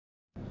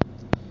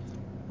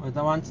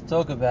What I want to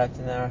talk about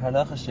in our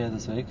halacha share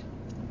this week,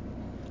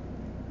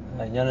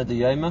 Yana de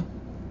Yoma,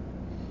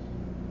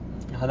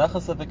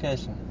 halachas of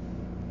vacation,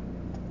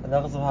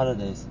 halachas of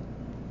holidays.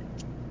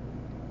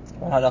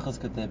 What halachas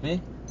could there be?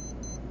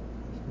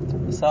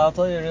 So I'll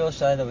tell you a real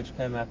shayla which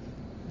came up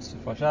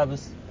before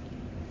Shabbos.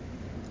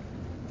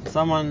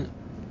 Someone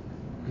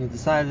who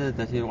decided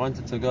that he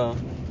wanted to go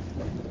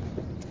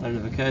on a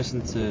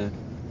vacation to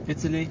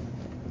Italy,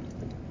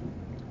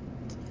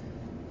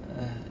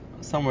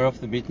 somewhere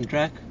off the beaten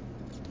track,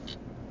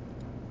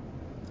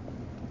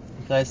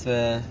 a place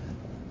where,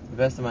 to the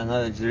best of my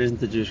knowledge, there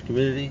isn't a Jewish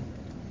community.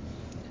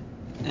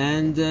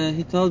 And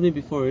he told me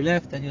before he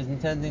left that he was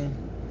intending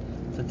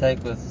to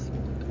take with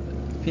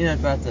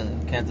peanut butter,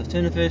 cans of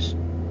tuna fish,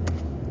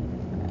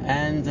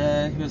 and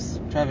he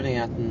was travelling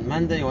out on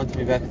Monday. He wanted to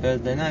be back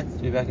Thursday night to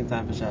be back in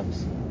time for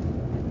Shabbos.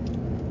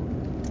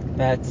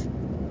 But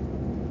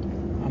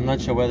I'm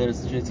not sure whether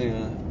it's due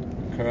to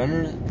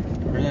Corona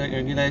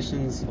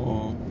regulations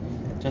or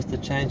just a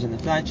change in the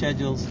flight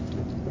schedules.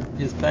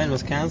 His plane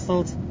was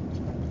cancelled,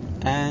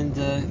 and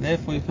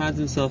therefore he found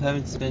himself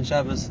having to spend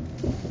Shabbos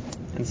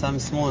in some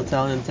small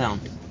Italian town.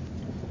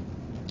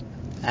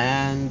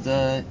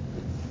 And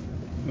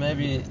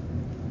maybe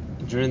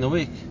during the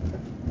week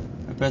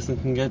a person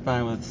can get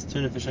by with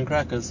tuna fish and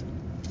crackers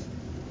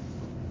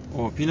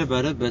or peanut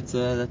butter, but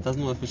that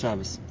doesn't work for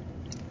Shabbos.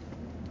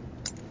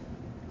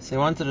 So he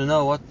wanted to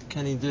know what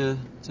can he do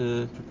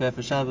to prepare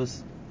for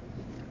Shabbos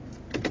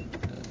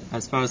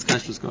as far as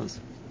kashrus goes.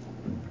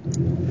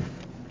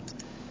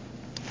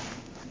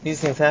 These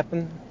things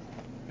happen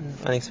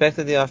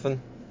unexpectedly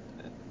often.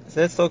 So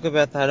let's talk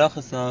about the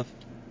halachas of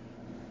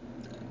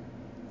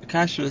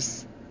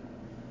kashrus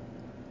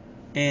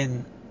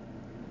in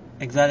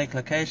exotic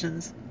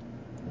locations,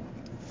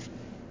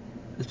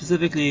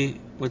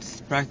 specifically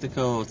what's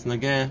practical, what's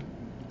nageh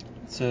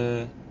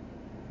to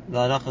the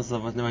halachas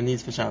of what one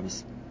needs for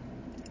Shabbos.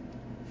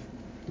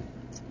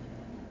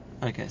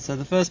 Okay, so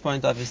the first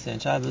point obviously on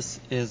Shabbos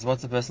is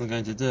what's a person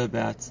going to do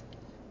about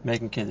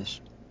making kiddush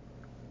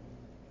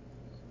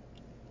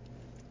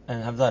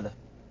and havdalah,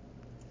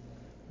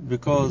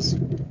 because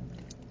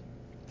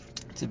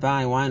to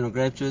buy wine or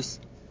grape juice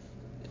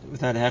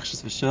without a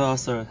hechshes for sure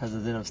also it has a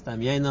din of stam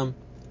yenam.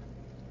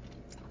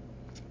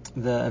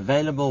 The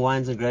available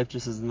wines and grape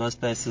juices in most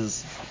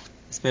places,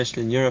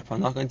 especially in Europe, are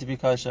not going to be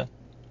kosher,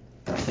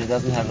 so he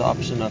doesn't have the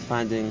option of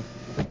finding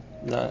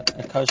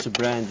a kosher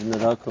brand in the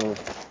local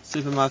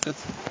supermarket.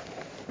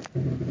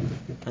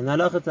 And the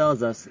halacha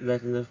tells us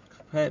that in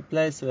a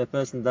place where a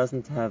person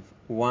doesn't have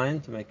wine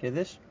to make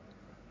kiddush,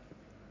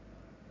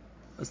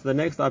 so the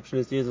next option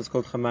is to use what's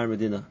called chamar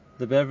medina,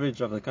 the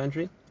beverage of the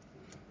country.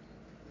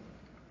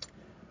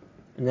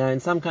 Now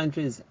in some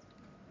countries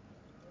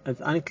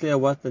it's unclear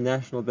what the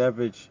national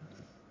beverage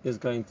is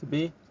going to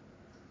be.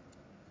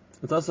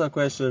 It's also a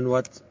question,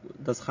 what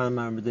does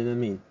chamar medina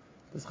mean?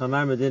 Does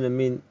chamar medina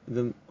mean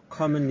the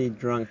commonly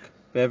drunk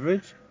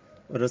beverage,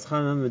 or does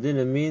chamar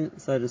medina mean,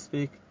 so to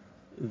speak,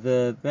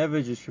 the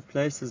beverage which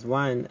replaces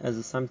wine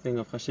as something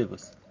of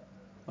chashivus,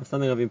 or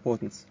something of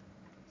importance?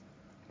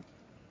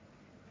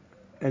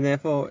 And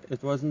therefore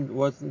it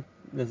wasn't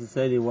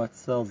necessarily what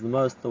sells the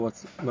most or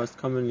what's most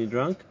commonly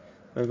drunk,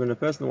 but when a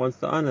person wants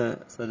to honor,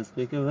 so to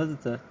speak, a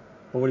visitor,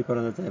 what would he put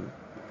on the table?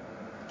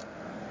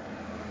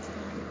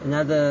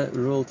 Another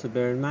rule to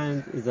bear in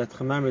mind is that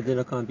chamar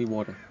medina can't be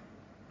water.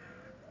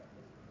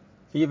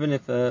 Even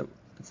if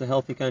it's a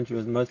healthy country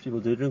where most people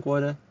do drink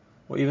water,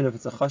 or even if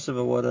it's a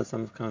chashuva water,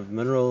 some kind of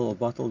mineral or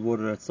bottled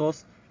water at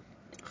source,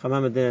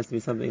 chamar medina has to be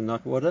something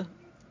not water,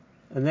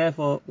 and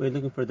therefore we're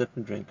looking for a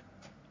different drink.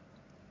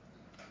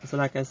 So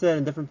like I said,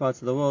 in different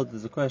parts of the world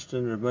there's a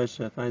question. Rav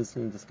Moshe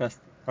Feinstein discussed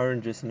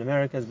orange juice in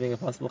America as being a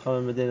possible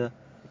chamar medina.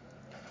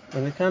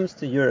 When it comes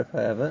to Europe,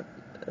 however,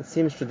 it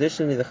seems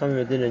traditionally the chamar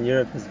medina in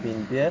Europe has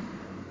been beer.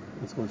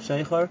 It's called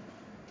sheikhar,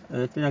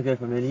 and it's been like that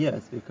for many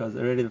years, because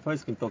already the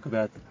first can talk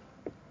about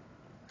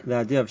the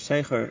idea of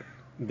sheikhar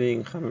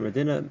being chamar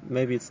medina.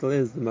 Maybe it still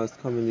is the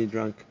most commonly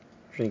drunk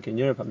drink in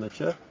Europe, I'm not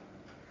sure.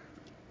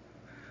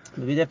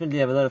 But we definitely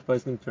have a lot of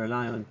person to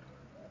rely on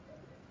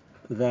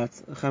that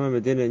chamar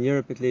medina in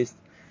Europe, at least,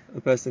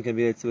 a person can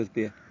be able to with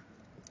beer.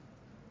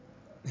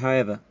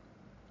 However,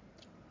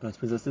 that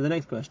brings us to the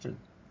next question,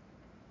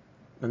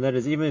 and that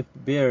is, even if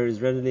beer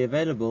is readily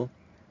available,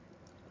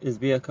 is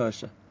beer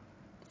kosher?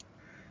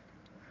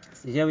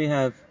 So here we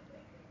have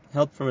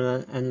help from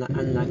an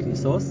unlikely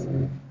source,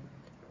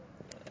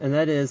 and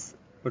that is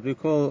what we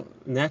call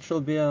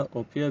natural beer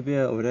or pure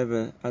beer or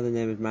whatever other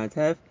name it might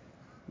have.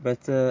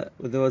 But there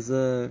was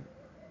a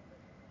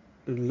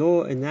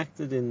law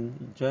enacted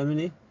in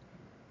Germany,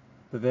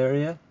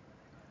 Bavaria,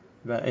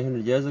 about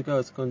 800 years ago.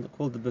 It's called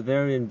the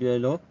Bavarian Beer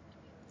Law,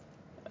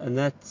 and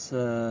that is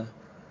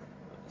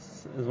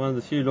one of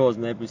the few laws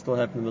maybe we still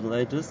have in the Middle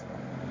Ages,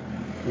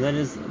 and that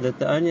is that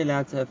they're only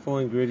allowed to have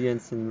 4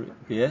 ingredients in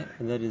beer,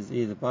 and that is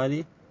either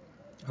barley,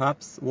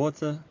 hops,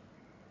 water,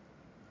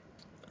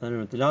 I don't know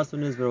what the last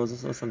one is, but it was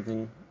also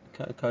something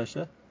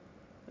kosher,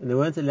 and they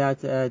weren't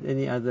allowed to add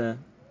any other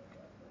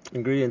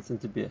ingredients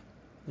into beer.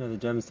 The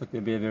Germans took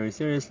their beer very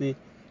seriously,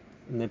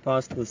 and they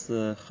passed this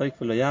Chok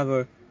V'Lo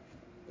Ya'avor,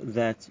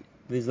 that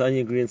these are the only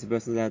ingredients a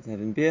person is allowed to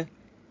have in beer,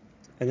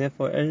 and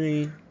therefore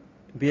any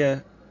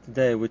beer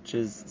today which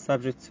is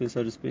subject to,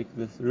 so to speak,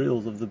 the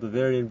rules of the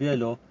Bavarian beer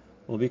law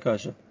will be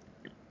kosher.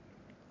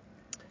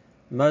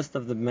 Most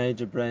of the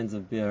major brands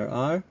of beer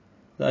are.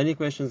 The only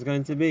question is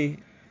going to be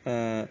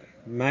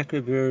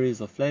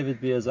microbreweries or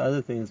flavored beers or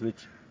other things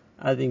which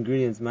other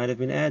ingredients might have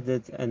been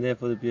added, and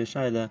therefore there would be a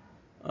shaila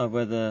of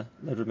whether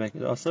that would make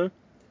it also.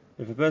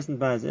 If a person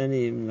buys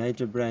any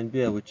major brand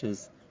beer which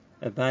is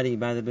abiding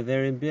by the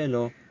Bavarian beer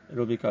law, it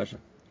will be kosher.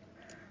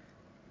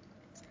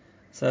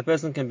 So a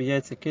person can be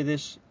Yetzer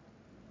Kiddush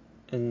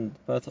in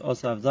both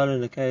also Havdalah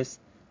in a case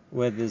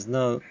where there's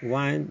no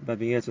wine, by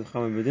being Yetzer with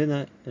Chama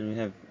Medina, and we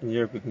have in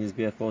Europe we can use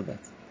beer for that.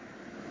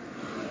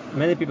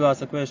 Many people ask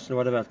the question,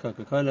 what about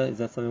Coca-Cola? Is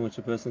that something which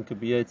a person could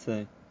be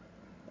Yetzer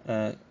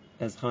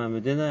as Chama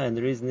Medina? And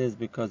the reason is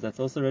because that's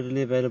also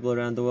readily available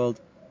around the world,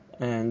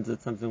 and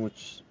it's something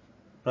which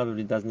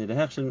probably doesn't need a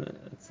hechshin.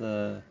 It's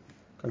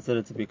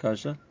considered to be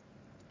kosher.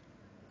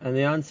 And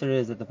the answer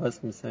is that the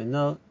person can say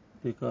no,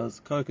 because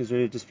Coke is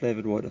really just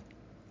flavored water,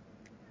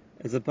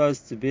 as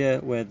opposed to beer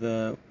where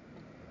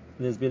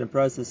there's been a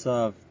process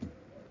of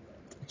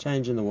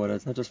change in the water.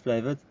 It's not just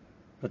flavored,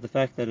 but the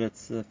fact that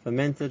it's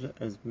fermented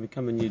has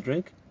become a new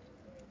drink,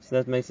 so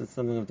that makes it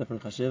something of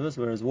different chashivas.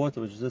 Whereas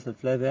water, which is just a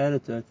flavor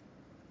added to it,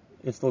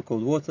 is still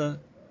called water,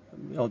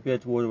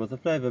 albeit water with a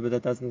flavor, but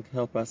that doesn't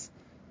help us,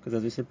 because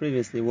as we said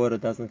previously, water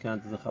doesn't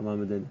count as a Chama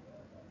Medina.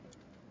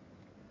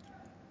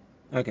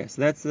 Okay,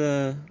 so that's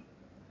the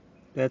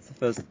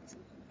first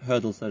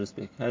hurdle, so to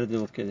speak, how to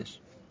deal with Kiddush.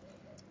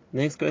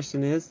 Next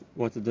question is,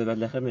 what to do about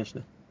Lechem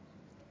Mishnah?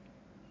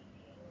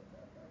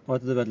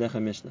 What to do about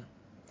Lechem Mishnah?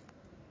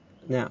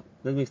 Now,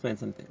 let me explain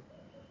something.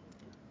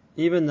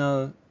 Even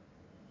though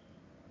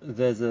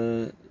there's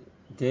a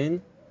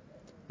din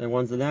that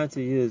one's allowed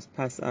to use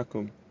pas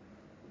akum,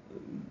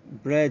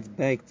 bread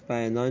baked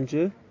by a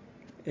non-Jew,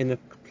 in a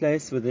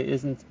place where there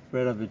isn't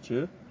bread of a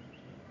Jew,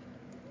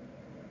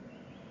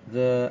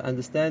 the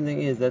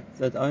understanding is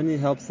that only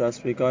helps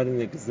us regarding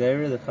the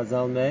Gezerah that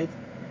Chazal made,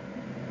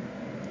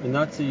 and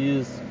not to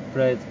use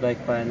bread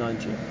baked by a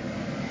non-Jew.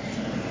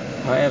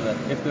 However,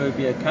 if there would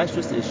be a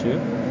kashrus issue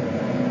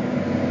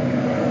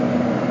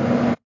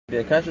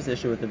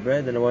with the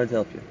bread, then it won't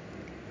help you.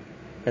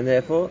 And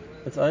therefore,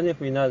 it's only if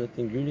we know that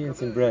the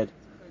ingredients in bread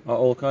are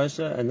all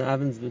kosher and the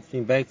ovens that's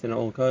being baked in are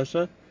all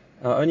kosher.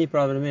 Our only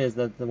problem is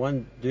that the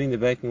one doing the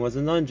baking was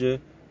a non-Jew,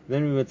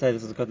 then we would say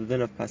this is got the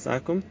din of pas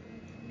akum.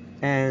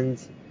 And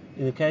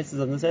in the cases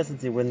of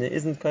necessity, when there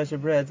isn't kosher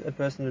bread, a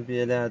person would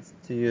be allowed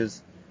to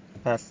use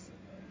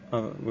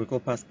we call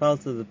pas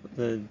palta,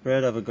 the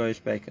bread of a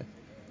goyish baker.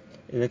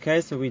 In the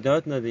case where we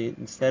don't know the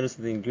status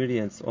of the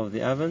ingredients of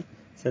the oven,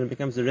 so then it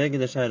becomes a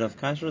regular shade of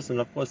kashrus,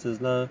 and of course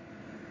there's no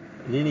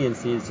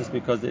leniency, it's just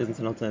because there isn't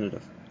an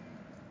alternative.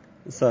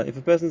 So if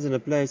a person's in a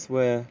place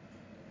where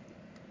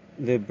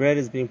the bread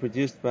is being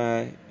produced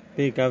by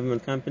big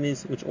government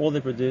companies, which all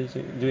they're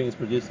doing is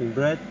producing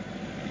bread,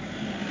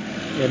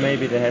 there may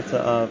be the heta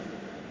of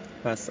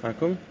pas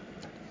akum.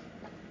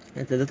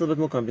 It's a little bit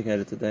more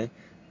complicated today,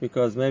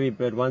 because maybe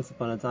bread once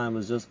upon a time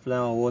was just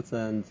flour, water,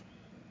 and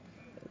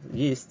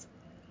yeast,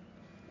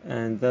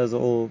 and those are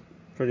all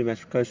pretty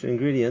much kosher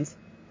ingredients,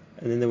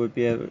 and then there would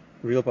be a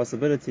real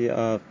possibility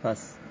of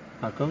pas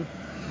akum,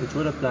 which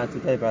would apply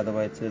today, by the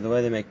way, to the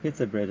way they make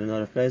pizza bread in a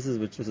lot of places,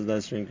 which is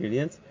those three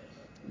ingredients.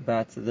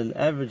 But the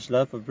average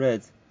loaf of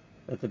bread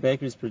that the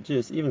bakeries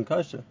produce, even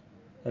kosher,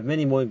 have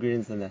many more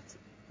ingredients than that.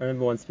 I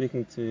remember once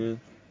speaking to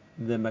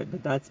the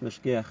Badatz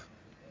Mashgiach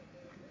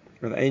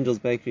of Angel's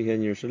Bakery here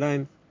in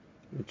Yerushalayim,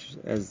 which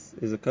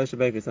is a kosher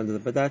bakery, it's under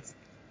the Badatz,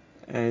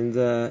 and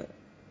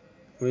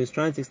when he was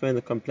trying to explain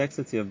the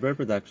complexity of bread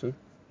production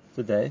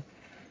today,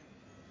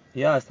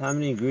 he asked how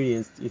many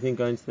ingredients do you think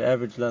go into the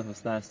average loaf of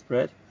sliced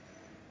bread,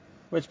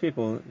 which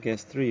people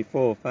guess 3,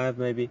 4, 5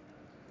 maybe,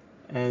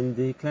 and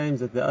he claims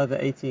that there are over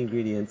 80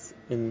 ingredients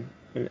in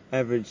an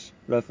average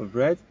loaf of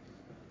bread.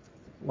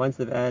 Once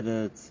they've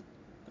added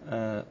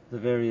the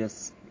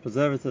various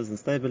preservatives and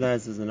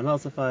stabilizers and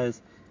emulsifiers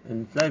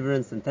and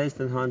flavorants and taste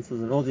enhancers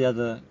and all the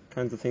other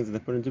kinds of things that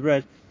they put into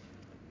bread,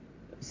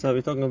 so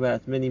we're talking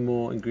about many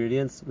more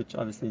ingredients, which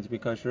obviously need to be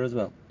kosher as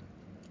well.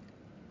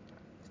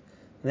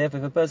 And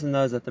therefore, if a person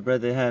knows that the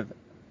bread they have,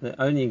 the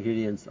only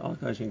ingredients are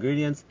kosher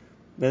ingredients,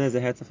 then there's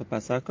a heter for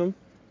pas akum.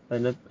 But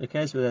in a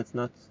case where that's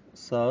not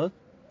so,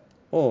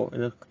 or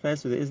in a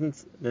place where there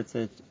isn't, let's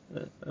say,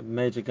 a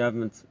major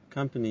government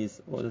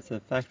companies, or let's say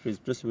factories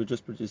who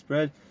just produce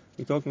bread,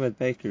 we're talking about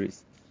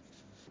bakeries.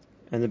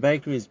 And the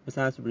bakeries,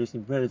 besides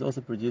producing bread, is also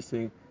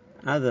producing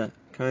other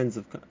kinds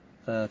of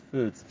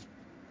foods.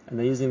 And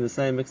they're using the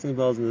same mixing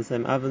bowls and the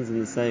same ovens and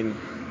the same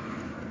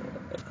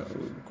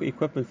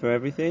equipment for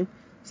everything.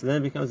 So then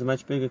it becomes a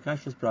much bigger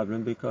kashrus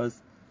problem, because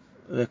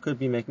they could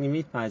be making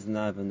meat pies in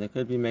the oven, they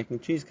could be making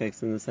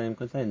cheesecakes in the same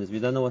containers. We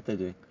don't know what they're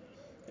doing.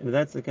 And if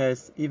that's the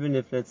case, even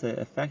if, let's say,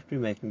 a factory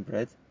making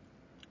bread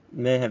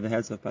may have the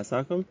heter of pas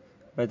akum,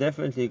 But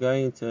definitely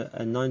going to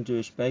a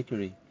non-Jewish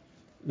bakery,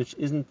 which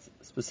isn't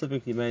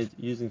specifically made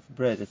using for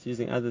bread, it's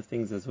using other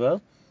things as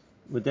well,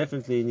 would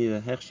definitely need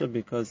a hechsher,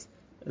 because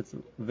it's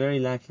very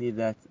likely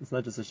that it's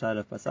not just a shayla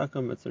of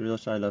pasakum, it's a real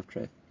shayla of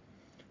treif.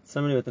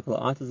 Similarly, what they call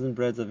artisan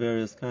breads of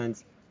various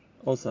kinds,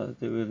 also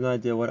we have no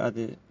idea what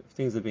other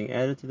things are being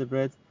added to the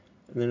bread,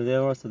 and then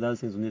there are also those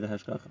things will need a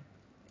hashgacha.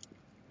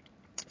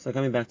 So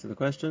coming back to the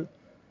question,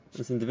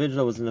 this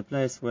individual was in a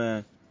place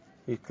where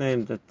he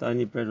claimed that the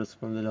only bread was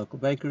from the local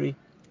bakery.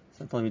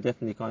 So I told him he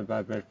definitely can't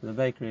buy bread from the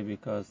bakery,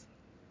 because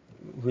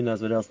who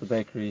knows what else the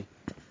bakery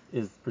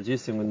is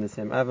producing within the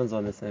same ovens or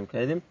in the same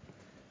kelim.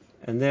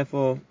 And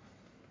therefore,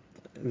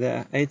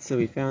 the eitzah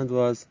we found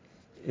was,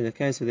 in a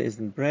case where there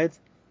isn't bread,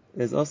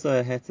 there's also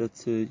a heter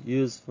to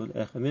use for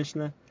Echa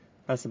Mishnah,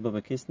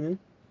 Pasababa Kisnin,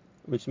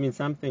 which means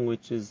something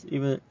which is,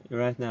 even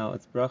right now,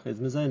 its bracha is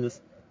mezonus,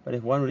 but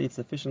if one would eat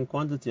sufficient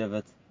quantity of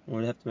it,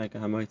 one would have to make a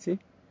hamoti.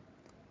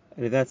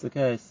 And if that's the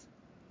case,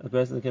 a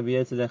person can be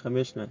able to Echa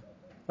Mishnah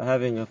by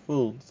having a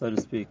full, so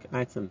to speak,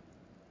 item,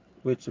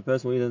 which a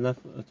person will eat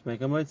enough to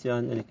make a hamoti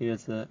on, and he can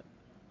use a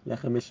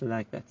Echa Mishnah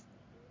like that.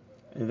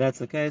 And if that's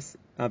the case,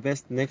 our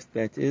best next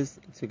bet is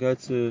to go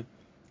to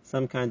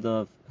some kind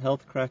of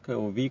health cracker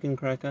or vegan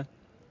cracker,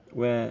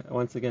 where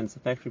once again it's a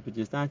factory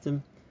produced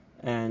item,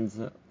 and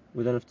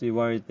we don't have to be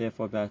worried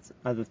therefore about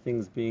other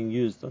things being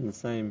used on the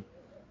same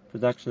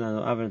production line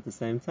or oven at the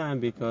same time,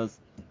 because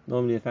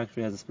normally a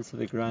factory has a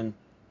specific run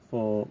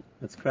for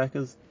its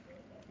crackers.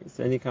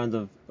 So any kind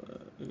of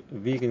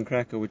vegan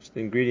cracker which the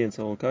ingredients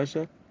are all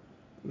kosher,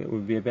 it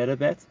would be a better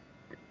bet.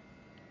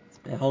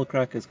 A whole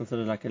cracker is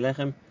considered like a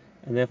lechem,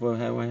 and therefore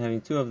when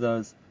having two of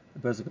those, a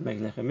person could make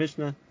lechem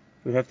mishnah.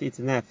 We'd have to eat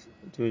enough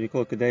to what you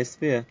call kedei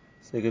sphere,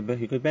 so he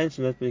could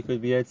mention it, but he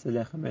could be able to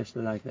lechem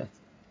mishnah like that.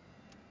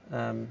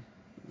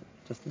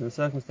 Just in the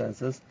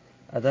circumstances,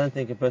 I don't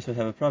think a person would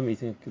have a problem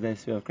eating a kedei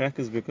sphere of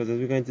crackers, because as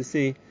we're going to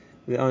see,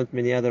 there aren't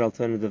many other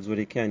alternatives what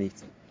he can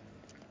eat.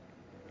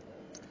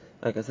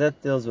 Okay, so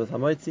that deals with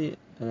hamotzi,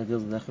 and that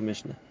deals with lechem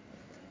mishnah.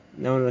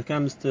 Now when it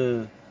comes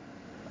to,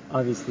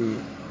 obviously,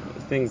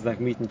 things like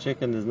meat and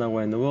chicken, there's no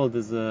way in the world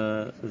there's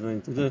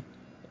nothing to do.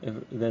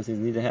 If those things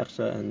need a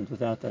hechsher, and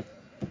without that,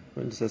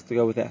 one just has to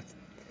go with that.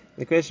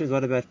 The question is,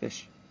 what about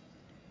fish?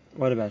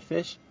 What about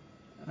fish?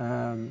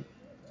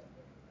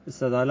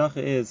 So the halacha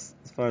is,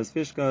 as far as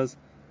fish goes,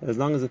 that as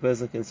long as a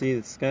person can see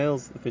the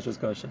scales, the fish is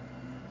kosher,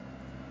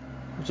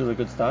 which is a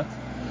good start,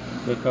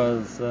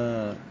 because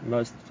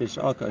most fish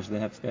are kosher, they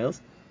have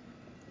scales.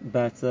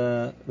 But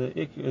the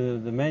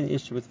main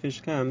issue with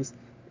fish comes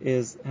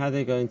is how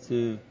they're going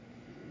to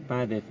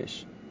buy their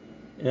fish.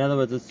 In other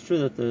words, it's true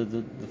that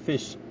the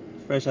fish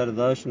fresh out of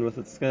the ocean with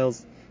its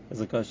scales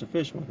is a kosher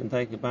fish, one can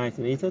take a bite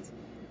and eat it,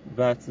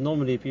 but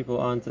normally people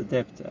aren't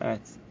adept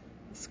at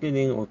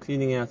skinning or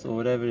cleaning out or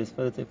whatever it is,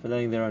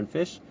 filleting their own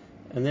fish,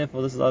 and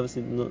therefore this is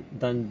obviously not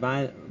done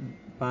by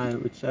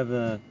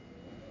whichever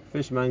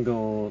fishmonger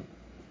or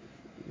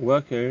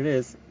worker it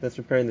is that's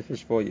preparing the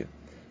fish for you.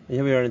 And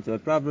here we are into a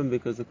problem,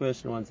 because the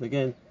question once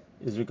again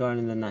is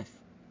regarding the knife.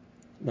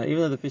 Now, even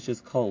though the fish is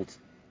cold,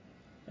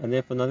 and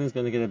therefore nothing's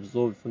going to get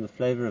absorbed from the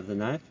flavor of the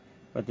knife,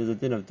 but there's a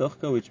din of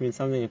dochka, which means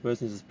something a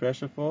person uses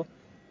pressure for,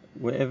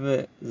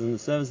 wherever is in the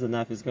surface of the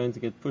knife is going to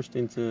get pushed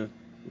into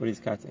what he's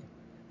cutting.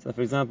 So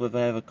for example, if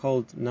I have a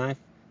cold knife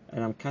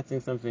and I'm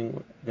cutting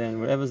something, then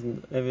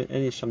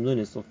any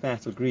shamlunis or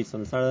fat or grease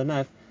on the side of the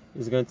knife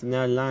is going to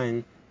now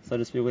line, so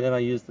to speak, whatever I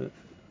use to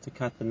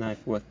cut the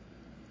knife with.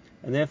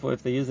 And therefore,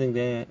 if they're using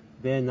their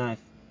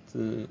knife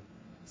to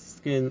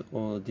skin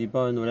or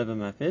debone whatever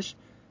my fish,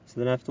 so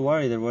then I have to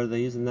worry that what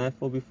they used the knife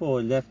for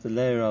before left a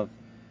layer of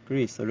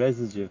grease or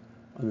residue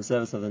on the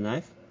surface of the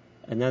knife,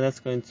 and now that's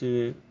going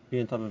to be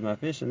on top of my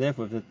fish. And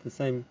therefore, if it's the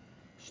same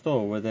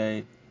store where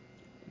they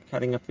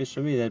cutting up fish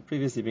for me, they'd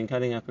previously been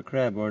cutting up a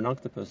crab or an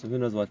octopus or who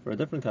knows what for a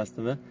different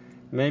customer,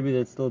 maybe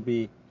there'd still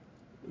be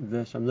the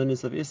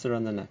shamlunis of Isser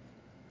on the knife.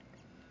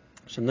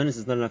 Shamlunis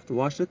is not enough to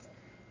wash it.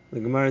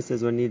 The Gemara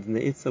says one needs an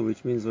itza,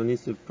 which means one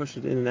needs to push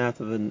it in and out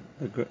of the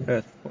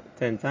earth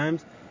 10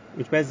 times,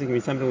 which basically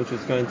means something which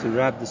is going to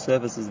rub the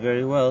surfaces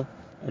very well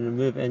and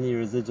remove any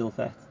residual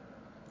fat.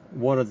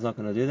 Water is not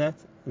going to do that,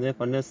 and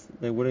therefore unless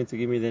they're willing to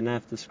give me their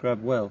knife to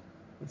scrub well,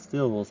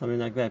 steel wool, something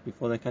like that,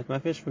 before they cut my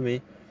fish for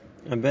me,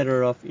 I'm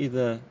better off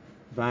either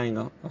buying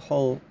a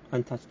whole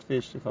untouched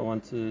fish if I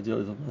want to deal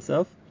with it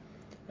myself,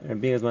 and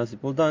being as most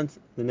people don't,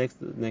 the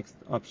next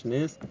option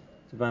is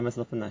to buy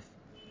myself a knife.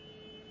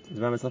 To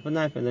buy myself a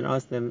knife and then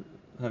ask them,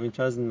 having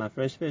chosen my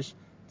fresh fish,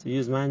 to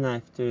use my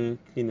knife to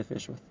clean the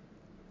fish with.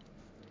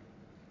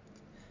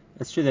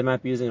 It's true they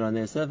might be using it on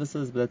their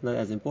surfaces, but that's not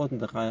as important.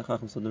 The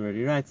Chacham Sodom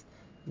already writes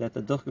that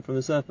the duchka from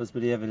the surface,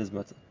 but it is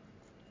mutter.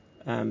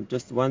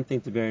 Just one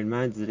thing to bear in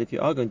mind is that if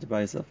you are going to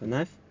buy yourself a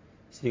knife,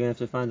 so you're going to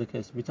have to find a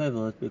case to be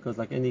tovel it, because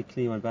like any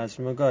kli one buys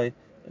from a guy,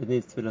 it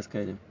needs tefillas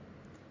kedim.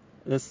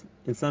 This,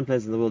 in some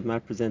places in the world,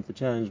 might present a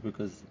challenge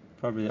because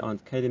probably there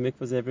aren't kedim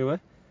mikvahs everywhere.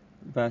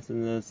 But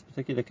in this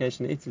particular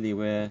case in Italy,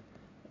 where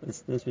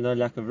there's no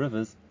lack of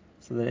rivers,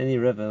 so that any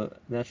river,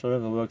 natural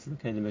river, works as a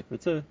kedim mikvah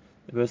too,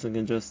 the person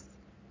can just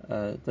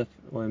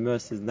or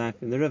immerse his knife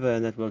in the river,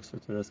 and that works for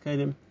Turas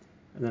Kalim.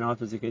 And then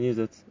afterwards he can use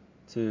it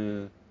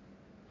to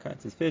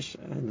cut his fish,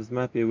 and this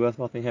might be a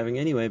worthwhile thing having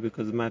anyway,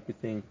 because it might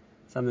be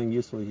something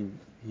useful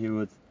he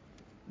would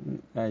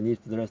need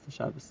for the rest of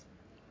Shabbos.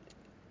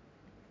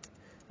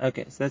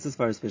 Okay, so that's as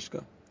far as fish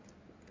go.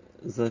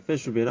 So the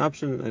fish would be an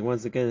option. Like,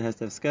 once again, it has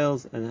to have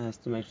scales, and it has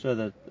to make sure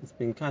that it's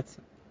being cut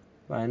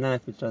by a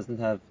knife which doesn't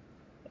have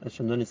a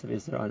shamnonis of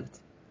Isra on it.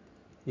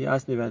 He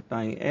asked me about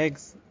buying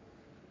eggs.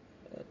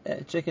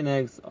 Chicken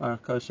eggs are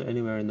kosher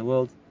anywhere in the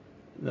world.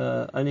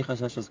 The only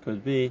chashashas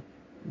could be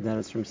that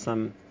it's from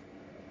some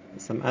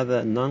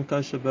other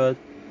non-kosher bird.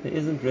 There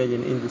isn't really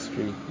an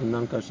industry in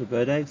non-kosher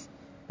bird eggs,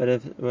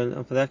 but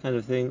for that kind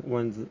of thing,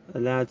 one's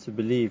allowed to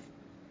believe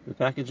the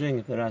packaging.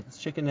 If they're right, it's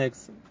chicken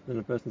eggs, then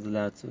a person's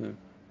allowed to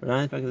rely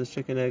on the fact that it's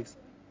chicken eggs.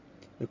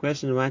 The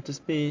question might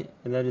just be,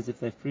 and that is if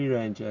they're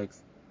free-range eggs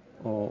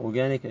or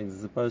organic eggs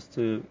as opposed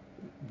to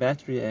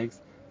battery eggs,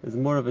 there's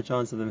more of a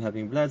chance of them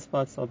having blood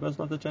spots, so a person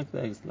will have to check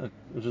the eggs,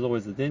 which is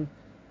always the din.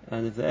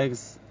 And if the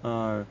eggs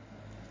are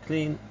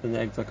clean, then the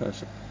eggs are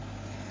kosher.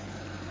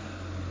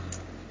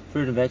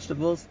 Fruit and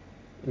vegetables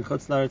in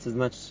Chutz La'aretz is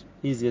much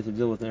easier to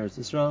deal with in Eretz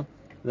Yisrael.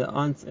 There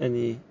aren't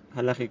any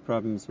halachic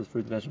problems with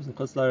fruit and vegetables in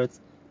Chutz La'aretz.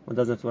 One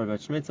doesn't have to worry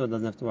about Shemitah, one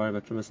doesn't have to worry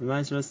about Trumas and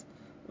Maasros,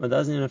 one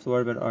doesn't even have to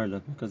worry about Arla,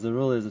 because the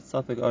rule is that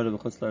Safek Arla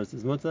b'Chutz La'aretz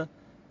is mutter,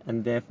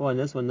 and therefore,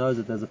 unless one knows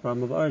that there's a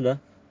problem of Arla,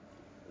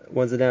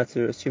 one's allowed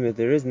to assume that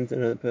there isn't,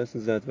 and a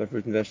person's allowed to buy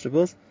fruit and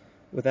vegetables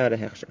without a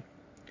hechsher.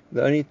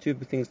 The only two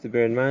things to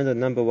bear in mind are: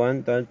 number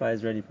one, don't buy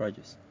Israeli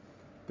produce,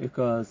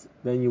 because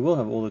then you will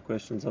have all the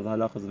questions of the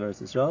halachas of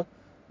Eretz Yisrael,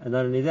 and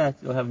not only that,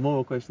 you'll have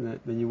more questions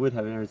than you would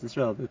have in Eretz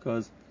Yisrael,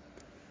 because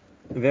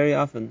very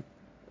often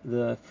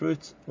the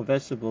fruit or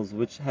vegetables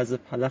which has a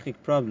halachic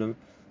problem,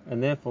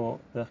 and therefore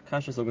the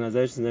kashrus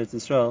organizations in Eretz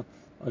Yisrael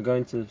are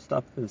going to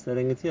stop them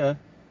selling it here,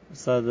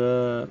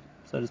 so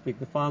to speak,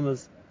 the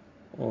farmers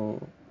or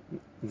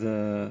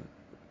the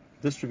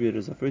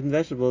distributors of fruit and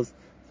vegetables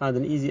find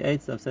an easy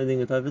eitzah of sending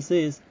it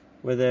overseas,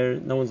 where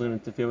no one's going to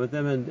interfere with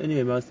them, and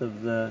anyway most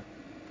of the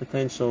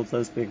potential, so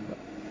to speak,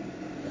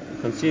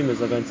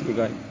 consumers are going to be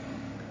going.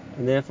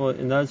 And therefore,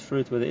 in those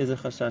fruits where there is a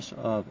chashash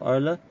of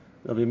arla,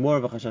 there'll be more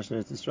of a chashash in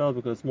Eretz Yisrael,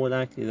 because it's more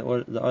likely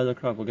the arla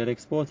crop will get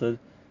exported,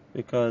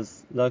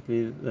 because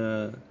locally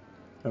the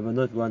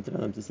Rabbanut wanted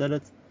them to sell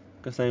it.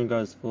 The same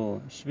goes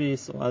for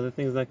shvis or other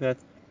things like that.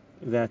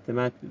 That there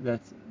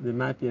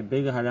might be a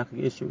bigger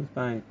halakhic issue with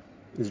buying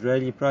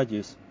Israeli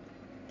produce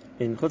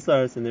in Chutz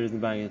La'aretz than there is in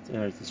buying it in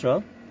Eretz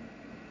Yisrael.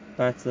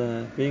 But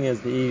being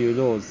as the EU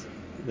laws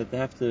that they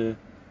have to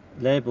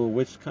label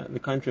the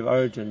country of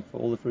origin for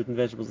all the fruit and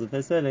vegetables that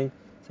they're selling,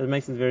 so it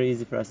makes it very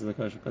easy for us as a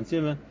kosher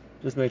consumer.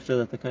 Just make sure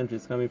that the country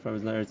it's coming from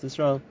is not Eretz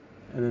Yisrael,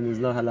 and then there's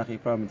no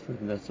halakhic problem with fruit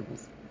and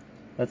vegetables.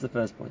 That's the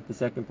first point. The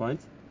second point,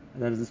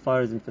 and that is as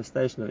far as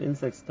infestation of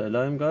insects,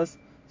 Toloim goes.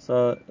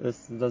 So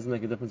this doesn't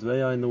make a difference where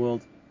you are in the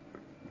world.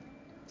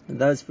 And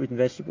those fruit and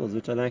vegetables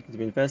which are likely to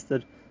be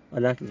infested are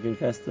likely to be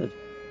infested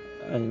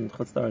in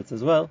Chutz La'aretz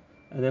as well,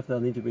 and therefore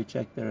they'll need to be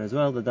checked there as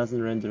well. That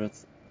doesn't render it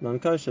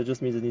non-kosher,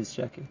 just means it needs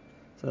checking.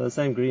 So the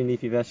same green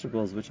leafy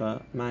vegetables which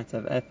might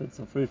have aphids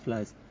or fruit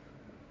flies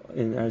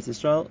in Eretz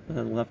Yisrael,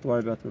 and we'll have to worry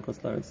about them in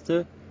Chutz La'aretz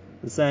too.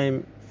 The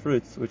same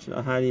fruits which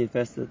are highly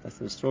infested, like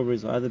some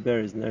strawberries or other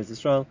berries in Eretz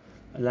Yisrael,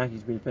 are likely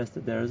to be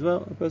infested there as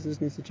well. A person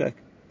just needs to check.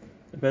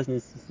 Just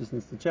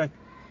needs to check,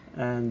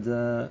 and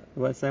the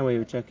same way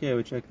we check here,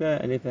 we check there,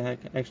 and if they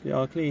actually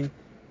are clean,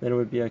 then it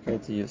would be okay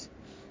to use.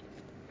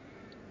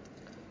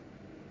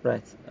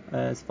 Right.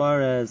 As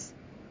far as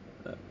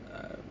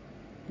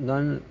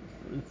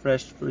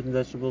non-fresh fruit and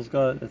vegetables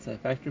go, let's say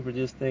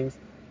factory-produced things.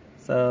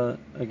 So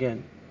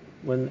again,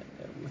 when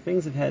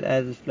things have had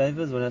added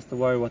flavors, one has to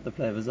worry what the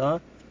flavors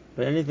are.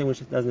 But anything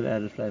which doesn't have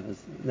added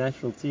flavors,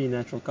 natural tea,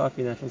 natural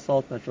coffee, natural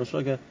salt, natural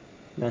sugar,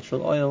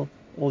 natural oil,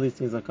 all these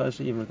things are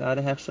kosher even without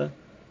a hechsher.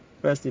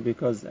 Firstly,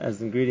 because as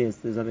ingredients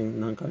there's nothing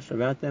non-kosher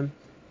about them,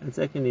 and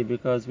secondly,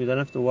 because we don't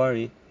have to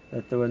worry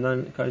that there were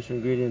non-kosher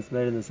ingredients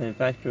made in the same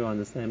factory or on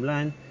the same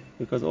line,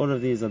 because all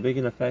of these are big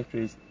enough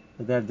factories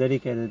that they have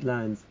dedicated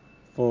lines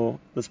for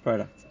this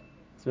product.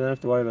 So we don't have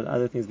to worry about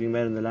other things being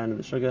made on the line of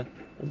the sugar,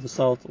 or the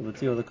salt, or the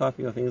tea, or the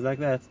coffee, or things like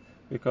that,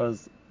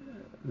 because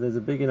there's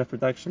a big enough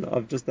production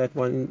of just that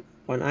one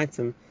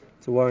item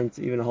to warrant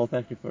even a whole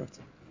factory for it.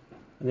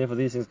 And therefore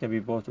these things can be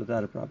bought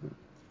without a problem.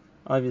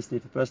 Obviously,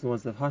 if a person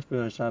wants to have hot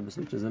food on Shabbos,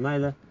 which is a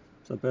meila,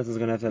 so a person's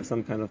going to have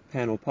some kind of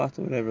pan or pot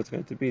or whatever it's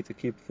going to be to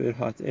keep food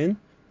hot in.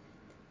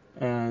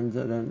 And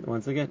then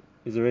once again,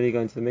 he's already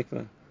going to the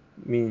mikveh,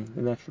 meaning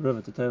the natural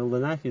river, to tovel the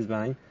knife he's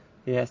buying.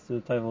 He has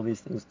to tovel these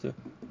things too.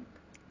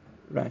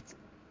 Right.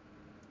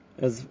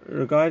 As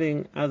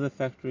regarding other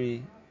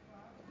factory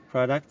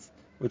products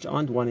which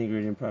aren't one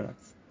ingredient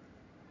products,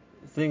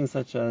 things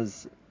such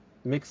as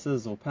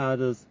mixes or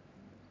powders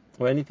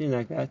or anything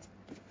like that,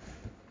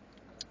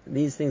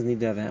 these things need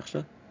to have a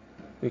hechsher,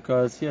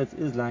 because here it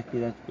is likely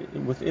that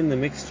within the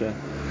mixture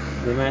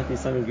there might be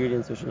some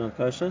ingredients which are not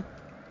kosher,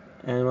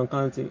 and one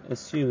can't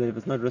assume that if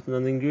it's not written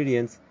on the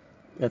ingredients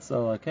that's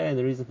all okay. And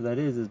the reason for that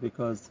is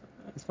because,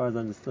 as far as I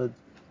understood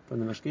from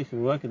the mashgichim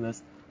who work in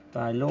this,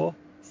 by law,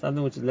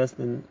 something which is less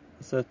than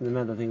a certain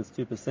amount, I think it's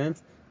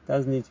 2%,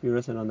 doesn't need to be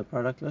written on the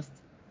product list.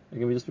 It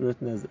can just be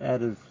written as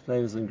added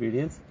flavors and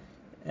ingredients.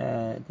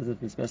 It doesn't have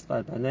to be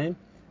specified by name.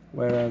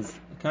 Whereas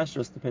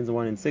kashrus depends on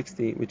 1 in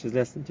 60, which is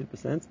less than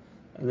 2%,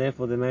 and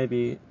therefore there may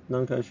be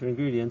non-kosher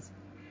ingredients,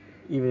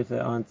 even if they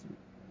aren't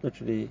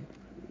literally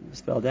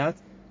spelled out.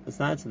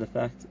 Besides the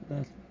fact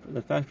that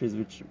the factories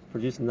which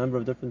produce a number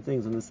of different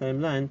things on the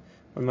same line,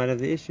 one might have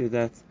the issue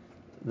that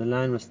the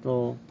line was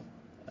still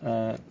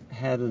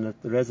had in it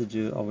the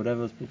residue of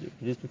whatever was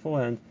produced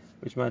beforehand,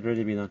 which might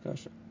really be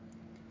non-kosher.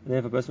 And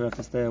therefore, a person would have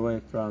to stay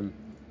away from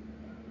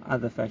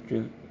other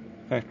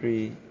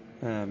factory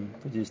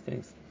produced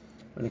things.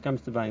 When it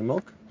comes to buying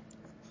milk,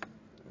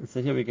 and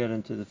so here we get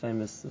into the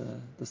famous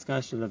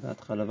discussion about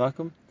chalav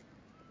vakum,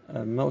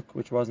 milk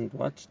which wasn't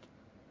watched.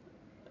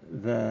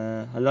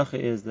 The halacha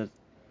is that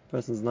a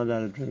person is not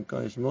allowed to drink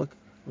goyish milk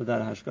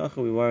without a hashgacha.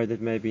 We worry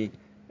that maybe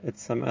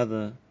it's some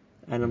other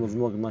animal's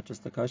milk, not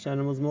just the kosher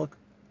animal's milk,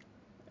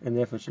 and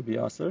therefore it should be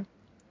asur.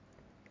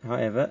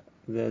 However,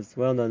 there's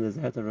well known as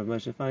the heter of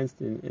Moshe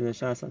Feinstein in a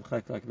shas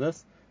adchak like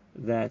this,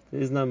 that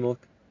there is no milk,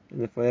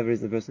 and if for whatever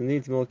reason the person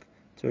needs milk,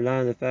 to rely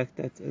on the fact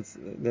that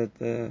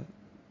the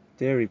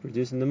dairy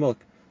producing the milk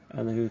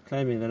and who are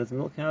claiming that it's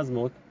milk, cow's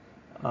milk,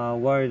 are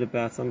worried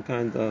about some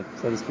kind of,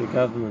 so to speak,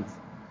 government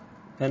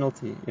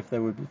penalty if they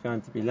would be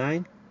found to be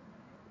lying,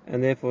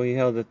 and therefore he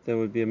held that there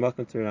would be a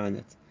makom to rely on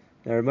it.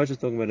 Now, Rav Moshe is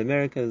talking about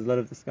America. There's a lot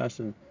of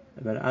discussion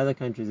about other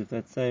countries if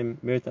that same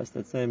meritas,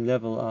 that same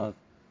level of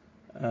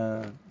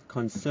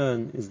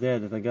concern is there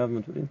that the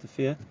government would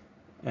interfere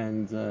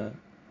and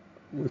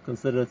would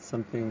consider it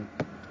something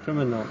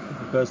criminal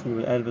if a person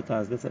would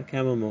advertise, let's say,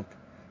 camel milk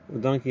or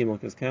donkey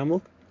milk as cow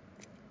milk,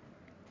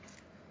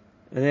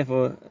 and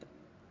therefore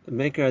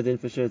maker adin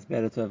for sure it's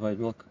better to avoid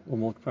milk or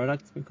milk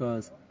products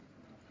because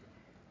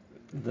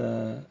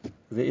there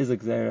is a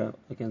gzeira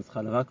against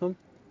chalav vakum.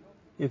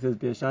 If there's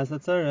b'yashas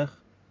hatzarech,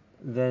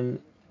 then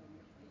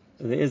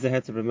there is a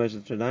heter of Moshe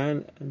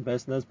Tzadayan, and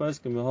based on those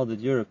poskim we hold that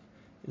Europe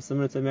is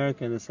similar to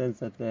America in the sense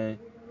that they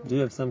do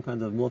have some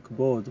kind of milk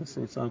board or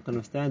some kind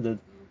of standard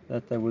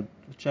that they would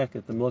check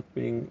that the milk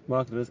being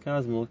marketed as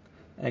cow's milk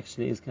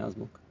actually is cow's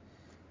milk.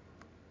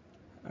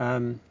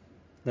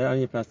 That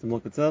only applies to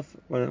milk itself.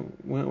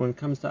 When it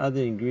comes to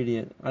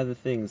other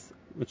things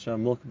which are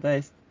milk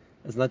based,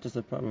 it's not just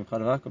a problem of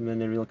chalav vakum, then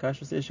there are real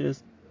kashrus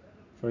issues.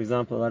 For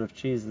example, a lot of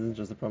cheese isn't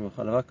just a problem of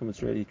chalav vakum,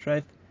 it's really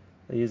treif.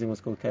 They're using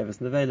what's called kevis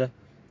nevela,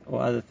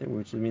 or other thing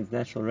which means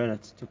natural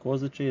rennet to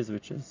cause the cheese,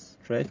 which is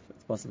treif.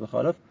 It's possible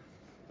chalav.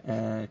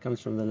 It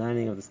comes from the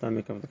lining of the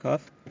stomach of the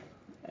calf,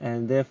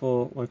 and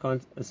therefore one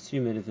can't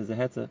assume that if there's a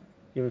heter,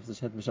 even if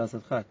it's a heter b'shas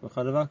adchak, but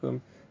chalav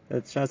vakum,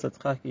 that shas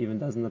adchak even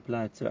doesn't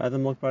apply to other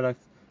milk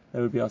products.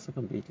 That would be also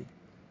completely.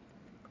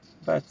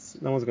 But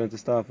no one's going to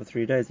starve for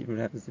 3 days, even if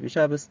it happens to be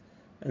Shabbos,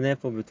 and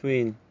therefore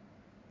between,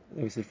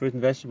 like we said, fruit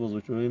and vegetables,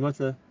 which will be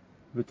mutter,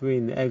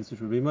 between the eggs, which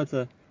will be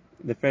mutter,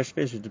 the fresh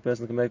fish, which a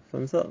person can make for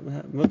himself,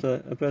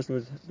 mutter, a person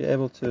would be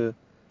able to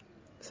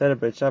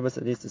celebrate Shabbos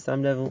at least to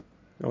some level.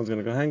 No one's going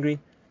to go hungry,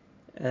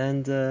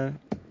 and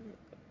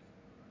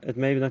it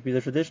may not be the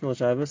traditional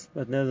Shabbos,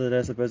 but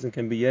nevertheless a person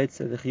can be yotze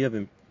the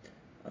chiyuvim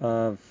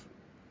of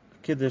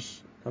kiddush,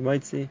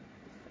 hamaitzi,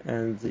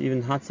 and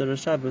even Hatzar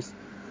Shabbos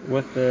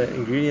with the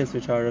ingredients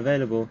which are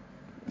available,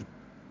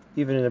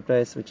 even in a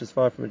place which is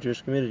far from a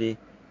Jewish community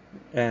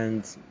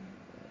and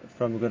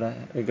from a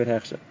good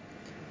hechsher.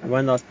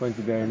 One last point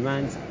to bear in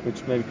mind,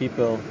 which maybe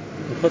people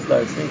in Chutz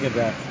La'aretz think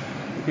about,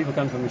 the people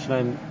come from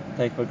Yerushalayim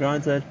take for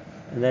granted,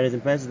 and that is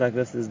in places like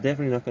this there's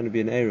definitely not going to be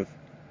an Eruv.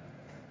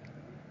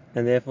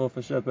 And therefore,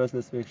 for sure, a person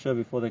has to make sure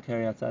before they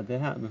go outside their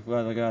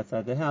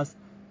house,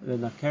 they're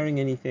not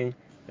carrying anything,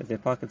 that their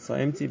pockets are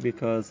empty,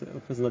 because if a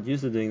person is not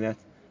used to doing that,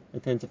 they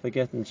tend to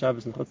forget in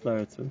Shabbos and Chutz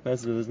La'aretz, when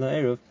places where there's no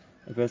Eruv,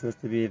 a person has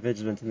to be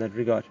vigilant in that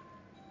regard.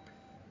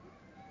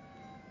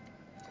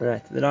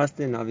 Right, the last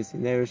thing, obviously,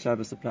 Neiru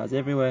Shabbos applies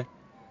everywhere,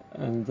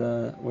 and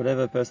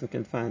whatever a person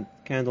can find,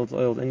 candles,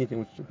 oils, anything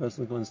which a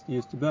person wants to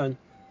use to burn,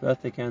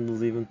 birthday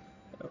candles even,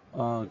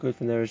 are good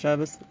for Neiru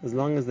Shabbos, as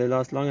long as they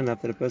last long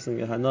enough that a person can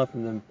get hana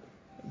from them,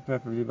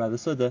 preferably by the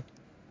Suda,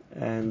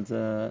 and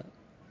then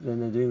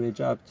they're doing their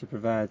job to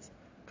provide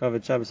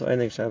covered Shabbos or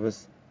Eneg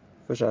Shabbos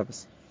for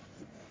Shabbos.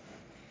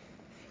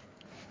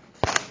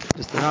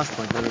 Just the last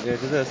point, then we'll go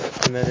to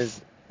this, and that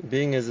is,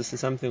 being as this is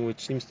something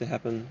which seems to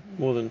happen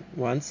more than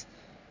once,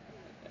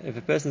 if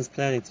a person is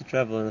planning to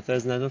travel on a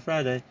Thursday night or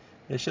Friday,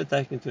 they should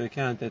take into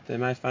account that they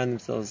might find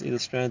themselves either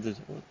stranded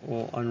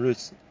or en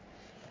route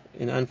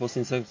in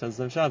unforeseen circumstances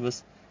of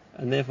Shabbos,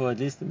 and therefore at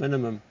least the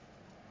minimum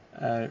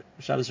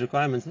Shabbos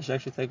requirements they should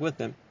actually take with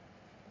them,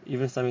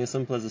 even something as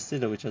simple as a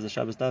siddur which has a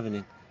Shabbos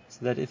davening,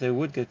 so that if they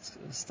would get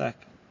stuck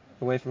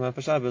away from home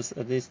for Shabbos,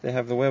 at least they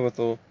have the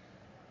wherewithal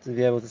to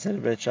be able to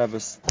celebrate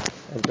Shabbos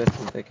as best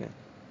as they can.